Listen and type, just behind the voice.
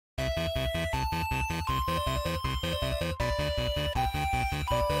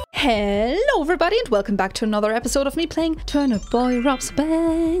Hello everybody and welcome back to another episode of me playing Turnip Boy Robs a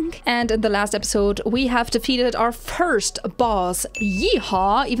Bank. And in the last episode we have defeated our first boss,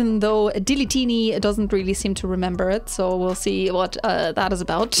 Yeehaw, even though Dilitini doesn't really seem to remember it, so we'll see what that is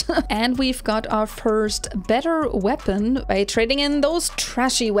about. And we've got our first better weapon by trading in those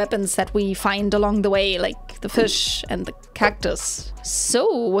trashy weapons that we find along the way, like the fish and the cactus.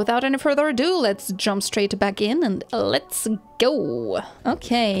 So without any further ado, let's jump straight back in and let's go.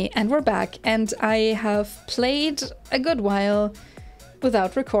 Okay, and we're back, and I have played a good while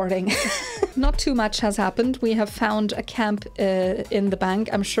without recording. Not too much has happened. We have found a camp in the bank.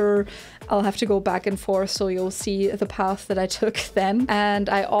 I'm sure I'll have to go back and forth, so you'll see the path that I took then. And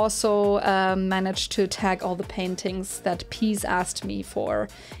I also managed to tag all the paintings that Peas asked me for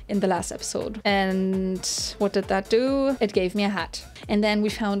in the last episode. And what did that do? It gave me a hat. And then we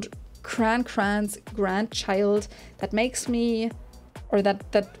found Cran's grandchild that makes me, or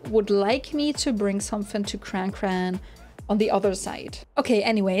that would like me to bring something to Cran on the other side. Okay,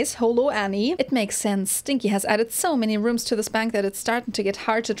 anyways, hello Annie. It makes sense. Stinky has added so many rooms to this bank that it's starting to get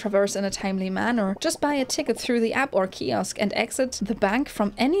hard to traverse in a timely manner. Just buy a ticket through the app or kiosk and exit the bank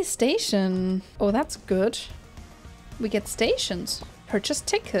from any station. Oh, that's good. We get stations. Purchase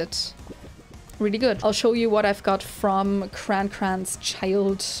ticket. Really good. I'll show you what I've got from Cran's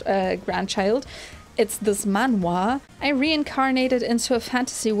grandchild. It's this manhwa. I reincarnated into a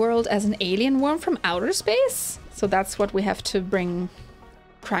fantasy world as an alien worm from outer space. So that's what we have to bring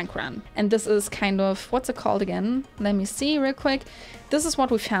Cran. And this is kind of, what's it called again? Let me see real quick. This is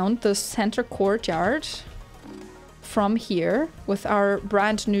what we found, the center courtyard from here with our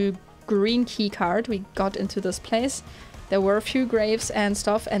brand new green key card. We got into this place. There were a few graves and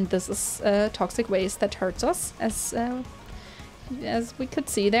stuff, and this is toxic waste that hurts us, as we could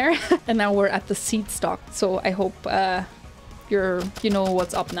see there. And now we're at the seed stock, so I hope you know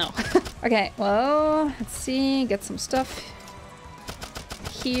what's up now. Okay, well, let's see, get some stuff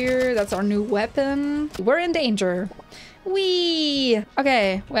here. That's our new weapon. We're in danger. Whee!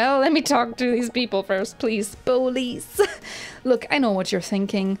 Okay, well, let me talk to these people first, please. Police. Look, I know what you're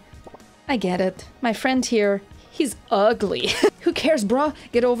thinking. I get it. My friend here, he's ugly. Who cares, bruh?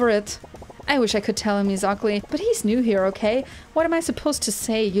 Get over it. I wish I could tell him he's ugly, but he's new here, okay? What am I supposed to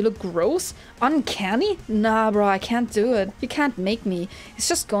say? You look gross? Uncanny? Nah, bro, I can't do it. You can't make me. He's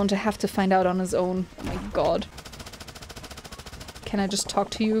just going to have to find out on his own. Oh my god. Can I just talk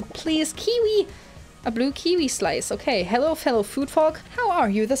to you? Please, kiwi! A blue kiwi slice. Okay, hello fellow food folk. How are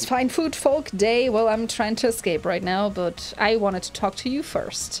you this fine food folk day? Well, I'm trying to escape right now, but I wanted to talk to you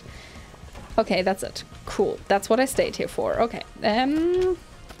first. Okay, that's it. Cool. That's what I stayed here for. Okay,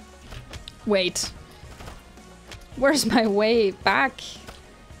 wait. Where's my way back?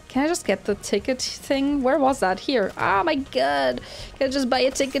 Can I just get the ticket thing? Where was that? Here. Oh my god. Can I just buy a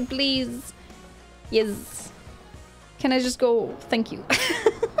ticket, please? Yes. Can I just go? Thank you.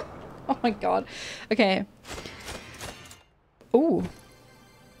 Oh my god. Okay. Ooh.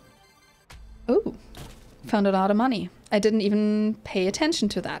 Ooh. Found a lot of money. I didn't even pay attention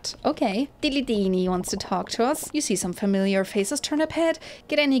to that. Okay. Dilidini wants to talk to us. You see some familiar faces, Turnip Head?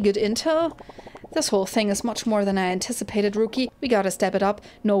 Get any good intel? This whole thing is much more than I anticipated, Rookie. We gotta step it up.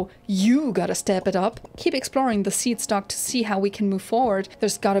 No, you gotta step it up. Keep exploring the seed stock to see how we can move forward.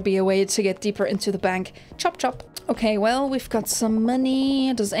 There's gotta be a way to get deeper into the bank. Chop chop. Okay, well, we've got some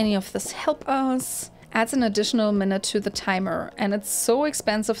money. Does any of this help us? Adds an additional minute to the timer, and it's so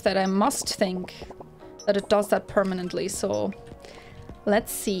expensive that I must think that it does that permanently, so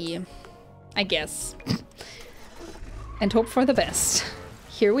let's see, I guess. And hope for the best.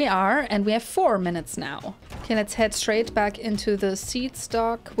 Here we are, and we have 4 minutes now. Okay, let's head straight back into the seed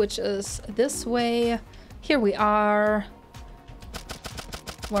stock, which is this way. Here we are.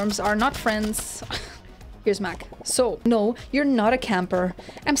 Worms are not friends. Here's Mac. So, no, you're not a camper.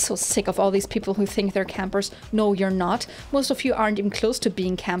 I'm so sick of all these people who think they're campers. No, you're not. Most of you aren't even close to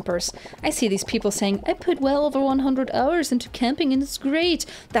being campers. I see these people saying, I put well over 100 hours into camping and it's great.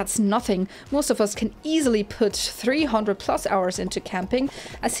 That's nothing. Most of us can easily put 300 plus hours into camping.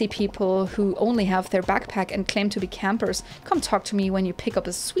 I see people who only have their backpack and claim to be campers. Come talk to me when you pick up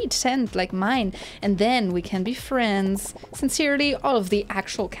a sweet tent like mine, and then we can be friends. Sincerely, all of the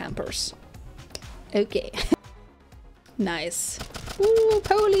actual campers. Okay. Nice. Ooh,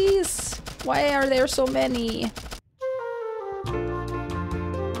 police! Why are there so many?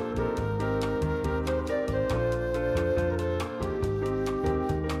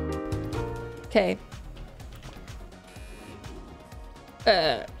 Okay.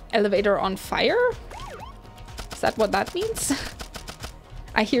 Elevator on fire? Is that what that means?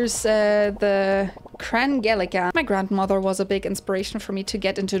 Here's the Crangelica. My grandmother was a big inspiration for me to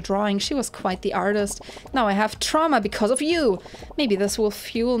get into drawing. She was quite the artist. Now I have trauma because of you. Maybe this will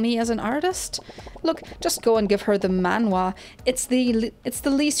fuel me as an artist? Look, just go and give her the manhwa. It's the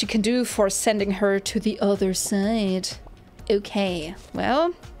least you can do for sending her to the other side. Okay,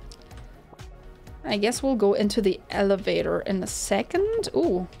 well, I guess we'll go into the elevator in a second.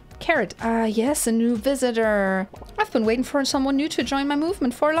 Ooh. Carrot. Ah, yes, a new visitor. I've been waiting for someone new to join my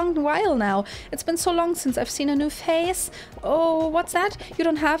movement for a long while now. It's been so long since I've seen a new face. Oh, what's that? You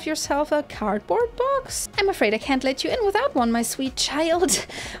don't have yourself a cardboard box? I'm afraid I can't let you in without one, my sweet child.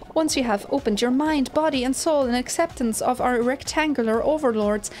 Once you have opened your mind, body, and soul in acceptance of our rectangular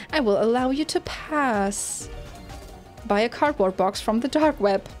overlords, I will allow you to pass. Buy a cardboard box from the dark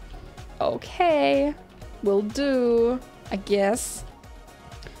web. Okay, will do, I guess.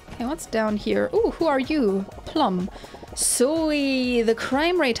 Okay, what's down here? Ooh, who are you? Plum. Zoe, the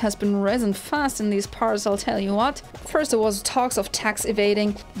crime rate has been rising fast in these parts, I'll tell you what. First there was talks of tax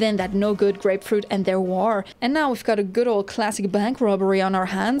evading, then that no good grapefruit and their war. And now we've got a good old classic bank robbery on our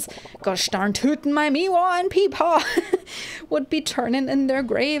hands. Gosh darn tootin' my Miwa and Peepaw would be turning in their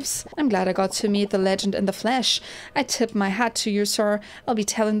graves. I'm glad I got to meet the legend in the flesh. I tip my hat to you, sir. I'll be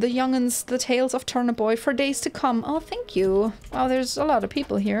telling the young'uns the tales of Turnip Boy for days to come. Oh, thank you. Wow, there's a lot of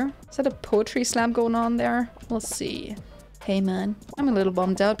people here. Is that a poetry slam going on there? We'll see. Hey man, I'm a little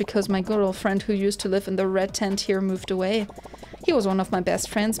bummed out because my good old friend who used to live in the red tent here moved away. He was one of my best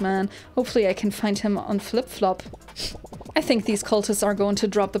friends, man. Hopefully I can find him on Flip-Flop. I think these cultists are going to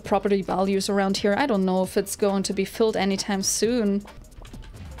drop the property values around here. I don't know if it's going to be filled anytime soon.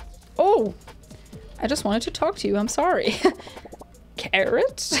 Oh! I just wanted to talk to you, I'm sorry.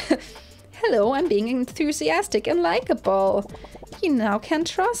 Carrot? Hello, I'm being enthusiastic and likable. You now can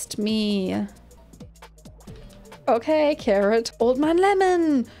trust me. Okay, Carrot. Old Man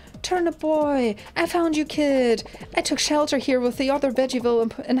Lemon! Turnip Boy! I found you, kid! I took shelter here with the other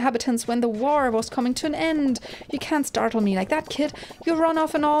Veggieville inhabitants when the war was coming to an end. You can't startle me like that, kid. You run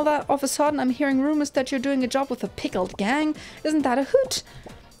off and all that. All of a sudden, I'm hearing rumors that you're doing a job with a pickled gang. Isn't that a hoot?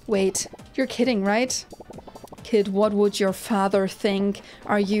 Wait, you're kidding, right? Kid, what would your father think?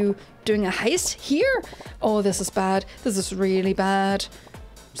 Are you doing a heist here? Oh, this is bad. This is really bad.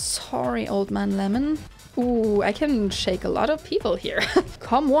 Sorry, Old Man Lemon. Ooh, I can shake a lot of people here.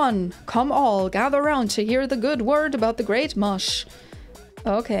 Come one, come all, gather round to hear the good word about the great mush.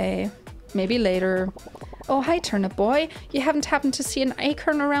 Okay, maybe later. Oh, hi Turnip Boy. You haven't happened to see an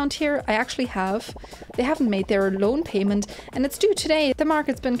acorn around here? I actually have. They haven't made their loan payment and it's due today. The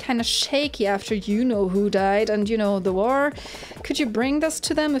market's been kind of shaky after you know who died and you know the war. Could you bring this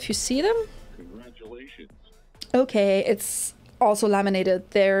to them if you see them? Congratulations. Okay, it's also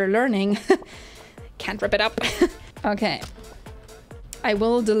laminated. They're learning. Can't rip it up. Okay. I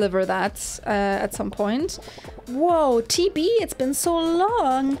will deliver that at some point. Whoa, TB, it's been so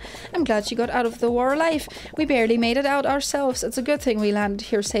long. I'm glad you got out of the war alive. We barely made it out ourselves. It's a good thing we landed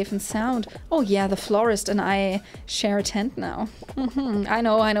here safe and sound. Oh yeah, the florist and I share a tent now. I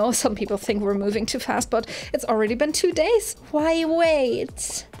know. Some people think we're moving too fast, but it's already been 2 days. Why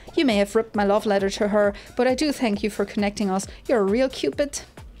wait? You may have ripped my love letter to her, but I do thank you for connecting us. You're a real Cupid.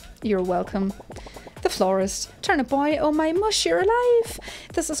 You're welcome. The florist. Turnip Boy, oh my mush, you're alive.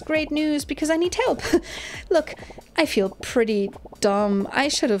 This is great news because I need help. Look, I feel pretty dumb. I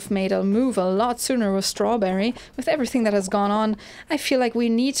should have made a move a lot sooner with Strawberry. With everything that has gone on, I feel like we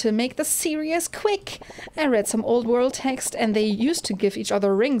need to make this serious quick. I read some old world text and they used to give each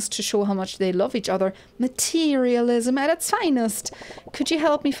other rings to show how much they love each other. Materialism at its finest. Could you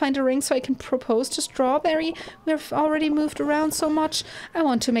help me find a ring so I can propose to Strawberry? We've already moved around so much. I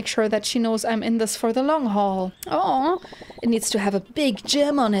want to make sure that she knows I'm in this for the long haul. Oh, it needs to have a big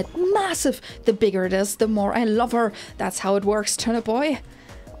gem on it. Massive. The bigger it is, the more I love her. That's how it works, Turnip Boy.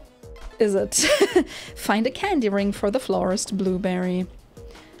 Is it? Find a candy ring for the florist, Blueberry.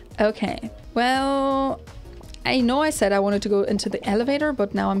 Okay. Well, I know I said I wanted to go into the elevator,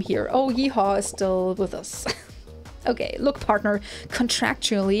 but now I'm here. Oh, Yeehaw is still with us. Okay, look, partner,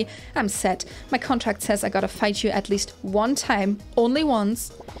 contractually, I'm set. My contract says I gotta fight you at least one time, only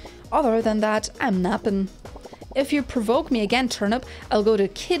once. Other than that, I'm napping. If you provoke me again, Turnip, I'll go to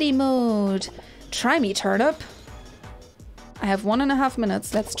kitty mode. Try me, Turnip. I have 1.5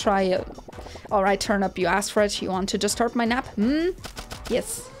 minutes. Let's try it. All right, Turnip, you asked for it. You want to just start my nap?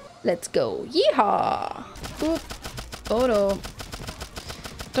 Yes. Let's go. Yeehaw. Oop. Oh no.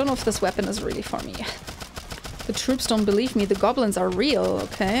 Don't know if this weapon is really for me. The troops don't believe me. The goblins are real,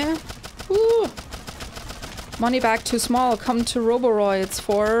 okay? Ooh. Money bag too small. Come to Roboroids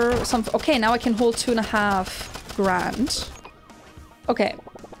for some... Okay, now I can hold 2.5 grand. Okay,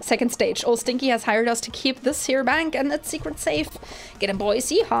 second stage. Old Stinky has hired us to keep this here bank and its secret safe. Get him, boys.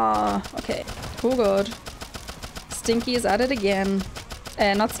 Yeehaw. Okay. Oh, God. Stinky is at it again.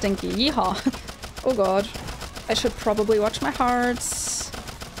 Not Stinky. Yeehaw. Oh, God. I should probably watch my hearts.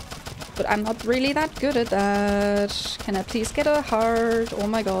 But I'm not really that good at that. Can I please get a heart? Oh,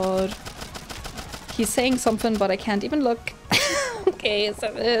 my God. He's saying something, but I can't even look. Okay,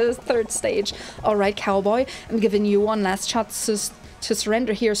 so this third stage. Alright, cowboy. I'm giving you one last shot to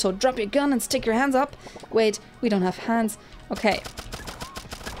surrender here, so drop your gun and stick your hands up. Wait, we don't have hands. Okay.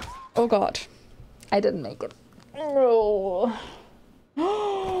 Oh god. I didn't make it. No.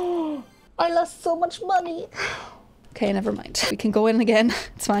 I lost so much money. Okay, never mind. We can go in again.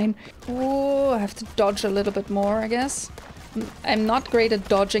 It's fine. Oh, I have to dodge a little bit more, I guess. I'm not great at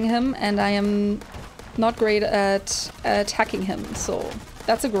dodging him, and I am not great at attacking him, so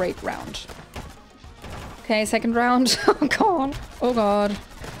that's a great round. Okay, second round. Oh god. Oh god.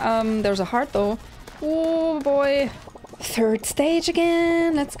 There's a heart though. Oh boy. Third stage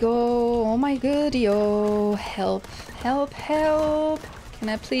again. Let's go. Oh my goody-o. Help. Help, help. Can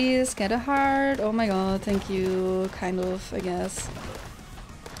I please get a heart? Oh my god, thank you. Kind of, I guess.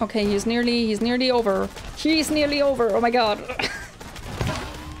 Okay, he's nearly over. He's nearly over. Oh my god.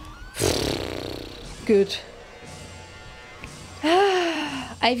 Good.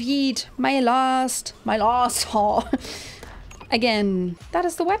 I've yeet my last haul. Again. That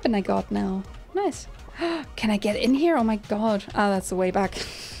is the weapon I got now. Nice. Can I get in here? Oh my god. Ah, that's the way back.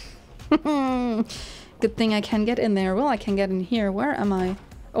 Good thing I can get in there. Well, I can get in here. Where am I?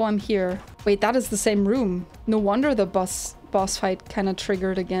 Oh, I'm here. Wait, that is the same room. No wonder the boss fight kind of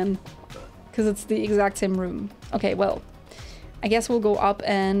triggered again. Because it's the exact same room. Okay, well. I guess we'll go up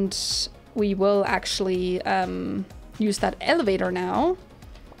and we will actually use that elevator now.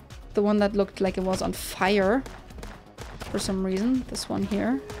 The one that looked like it was on fire. For some reason. This one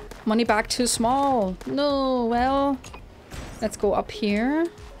here. Money back too small. No, well. Let's go up here.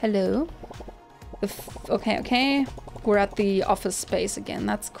 Hello. Okay. We're at the office space again.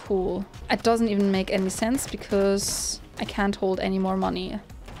 That's cool. It doesn't even make any sense because I can't hold any more money.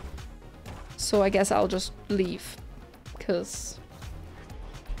 So I guess I'll just leave. Because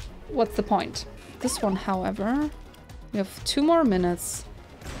what's the point? This one, however, we have 2 more minutes.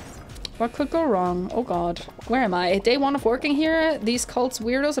 What could go wrong? Oh god. Where am I? Day 1 of working here, these cult's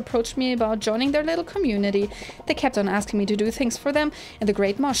weirdos approached me about joining their little community. They kept on asking me to do things for them, and the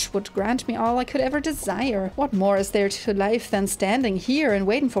Great Mush would grant me all I could ever desire. What more is there to life than standing here and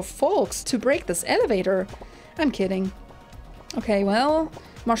waiting for folks to break this elevator? I'm kidding. Okay, well,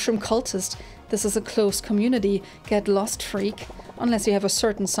 mushroom cultist. This is a closed community. Get lost, freak. Unless you have a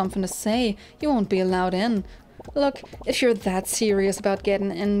certain something to say, you won't be allowed in. Look, if you're that serious about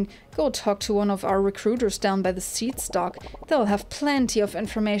getting in, go talk to one of our recruiters down by the seed stock. They'll have plenty of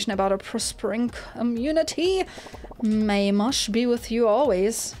information about a prospering community. May Mush be with you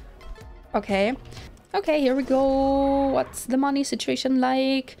always. Okay. Okay, here we go. What's the money situation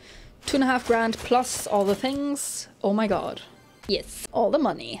like? 2.5 grand plus all the things. Oh my god. Yes, all the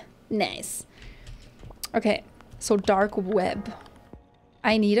money. Nice. Okay, so dark web.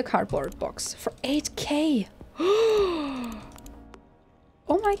 I need a cardboard box for 8k. Oh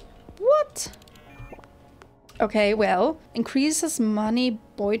my, what? Okay, well, increases money.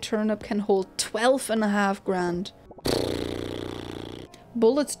 Boy Turnip can hold 12.5 grand.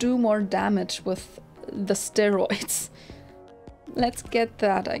 Bullets do more damage with the steroids. Let's get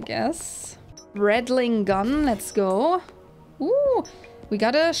that, I guess. Redling gun, let's go. Ooh, we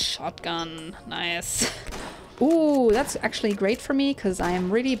got a shotgun. Nice. Ooh, that's actually great for me because I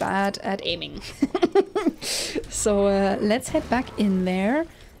am really bad at aiming. So let's head back in there.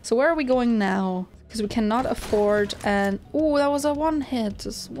 So where are we going now? Because we cannot afford an... Ooh, that was a one hit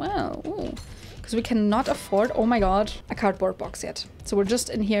as well. Ooh. Because we cannot afford, oh my god, a cardboard box yet. So we're just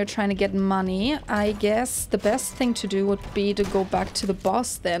in here trying to get money. I guess the best thing to do would be to go back to the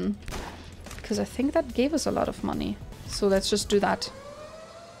boss then. Because I think that gave us a lot of money. So let's just do that.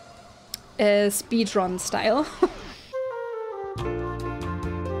 Speedrun style.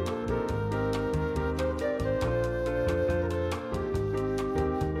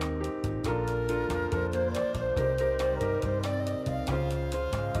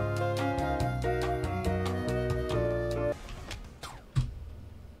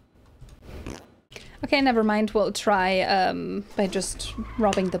 Okay, never mind. We'll try by just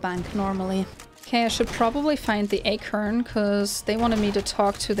robbing the bank normally. Okay, I should probably find the acorn because they wanted me to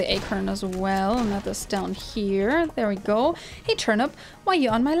talk to the acorn as well. And that is down here. There we go. Hey Turnip, why are you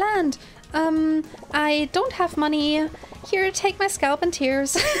on my land? I don't have money. Here, take my scalp and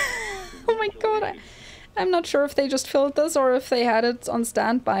tears. Oh my god, I'm not sure if they just filled this or if they had it on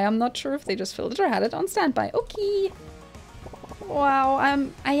standby. I'm not sure if they just filled it or had it on standby. Okay. Wow,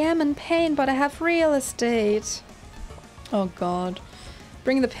 I am in pain, but I have real estate. Oh god.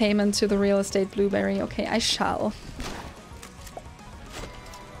 Bring the payment to the real estate blueberry. Okay, I shall.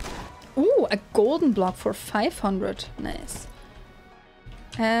 Ooh, a golden block for 500. Nice.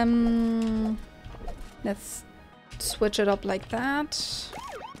 Let's switch it up like that.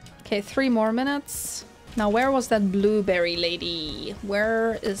 Okay, 3 more minutes. Now, where was that blueberry lady?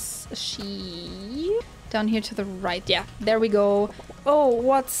 Where is she? Down here to the right. Yeah, there we go. Oh,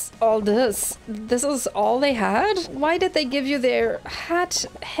 what's all this? This is all they had? Why did they give you their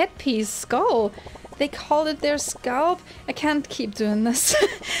headpiece skull? They called it their scalp. I can't keep doing this.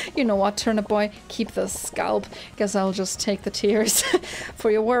 You know what, Turnip Boy? Keep the scalp. Guess I'll just take the tears for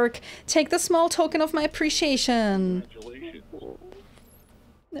your work. Take the small token of my appreciation.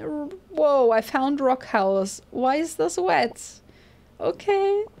 Whoa, I found rock house. Why is this wet?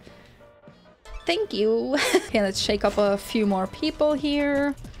 Okay. Thank you. Okay, let's shake up a few more people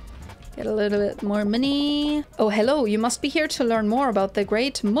here. Get a little bit more money. Oh, hello. You must be here to learn more about the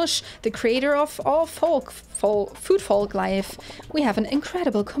great Mush, the creator of all food folk life. We have an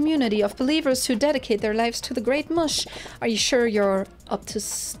incredible community of believers who dedicate their lives to the great Mush. Are you sure you're up to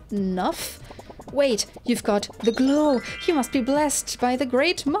snuff? Wait, you've got the glow. You must be blessed by the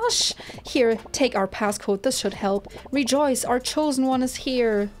great Mush. Here, take our passcode. This should help. Rejoice, our chosen one is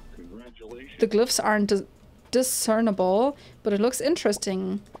here. The glyphs aren't discernible, but it looks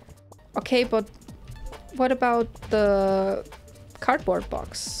interesting. Okay, but what about the cardboard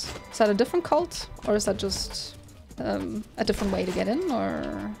box? Is that a different cult? Or is that just a different way to get in?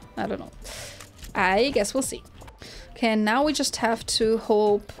 Or I don't know. I guess we'll see. Okay, and now we just have to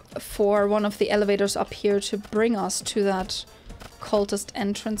hope for one of the elevators up here to bring us to that cultist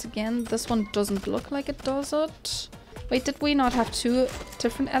entrance again. This one doesn't look like it does it. Wait, did we not have 2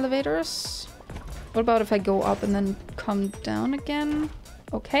 different elevators? What about if I go up and then come down again?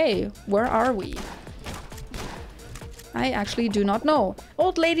 Okay, where are we? I actually do not know.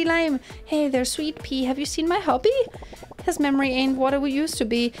 Old Lady Lime! Hey there, Sweet Pea, have you seen my hubby? His memory ain't what it used to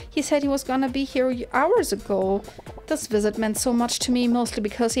be. He said he was gonna be here hours ago. This visit meant so much to me, mostly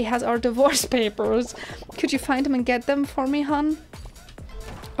because he has our divorce papers. Could you find him and get them for me, hun?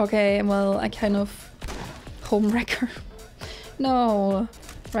 Okay, well, I kind of... homewrecker. No.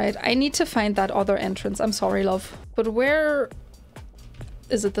 Right, I need to find that other entrance. I'm sorry, love. But where...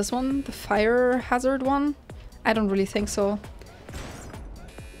 is it this one? The fire hazard one? I don't really think so.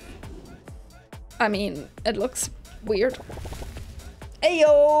 I mean, it looks weird.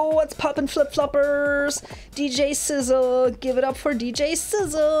 Ayo, what's poppin' flip-floppers? DJ Sizzle, give it up for DJ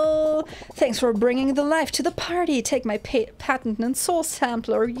Sizzle. Thanks for bringing the life to the party. Take my patented soul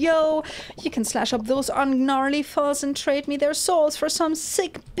sampler, yo. You can slash up those ungnarly fuzz and trade me their souls for some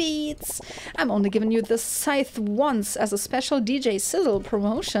sick beats. I'm only giving you this scythe once as a special DJ Sizzle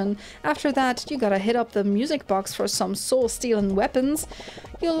promotion. After that, you gotta hit up the music box for some soul-stealing weapons.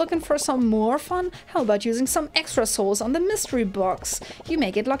 You're looking for some more fun? How about using some extra souls on the mystery box? You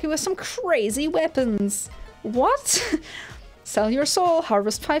may get lucky with some crazy weapons. What? Sell your soul,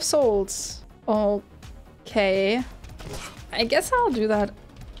 harvest 5 souls. Okay. I guess I'll do that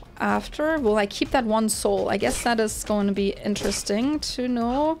after. Will I keep that 1 soul? I guess that is going to be interesting to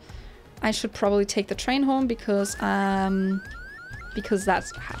know. I should probably take the train home because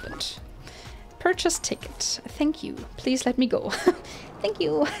that's happened. Purchase ticket. Thank you. Please let me go. Thank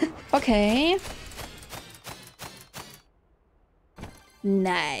you. Okay.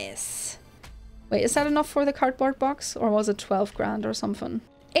 Nice. Wait, is that enough for the cardboard box? Or was it 12 grand or something?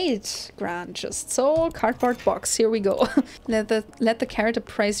 8 grand just sold. Cardboard box. Here we go. let the carrot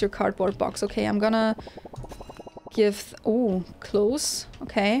appraise your cardboard box. Okay, I'm gonna give... oh, close.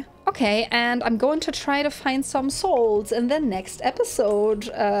 Okay. Okay, and I'm going to try to find some souls in the next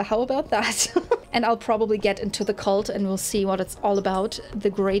episode. How about that? And I'll probably get into the cult and we'll see what it's all about. The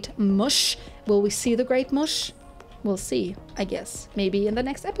Great Mush. Will we see the Great Mush? We'll see, I guess. Maybe in the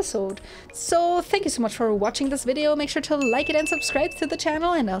next episode. So thank you so much for watching this video. Make sure to like it and subscribe to the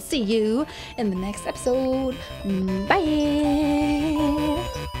channel. And I'll see you in the next episode. Bye!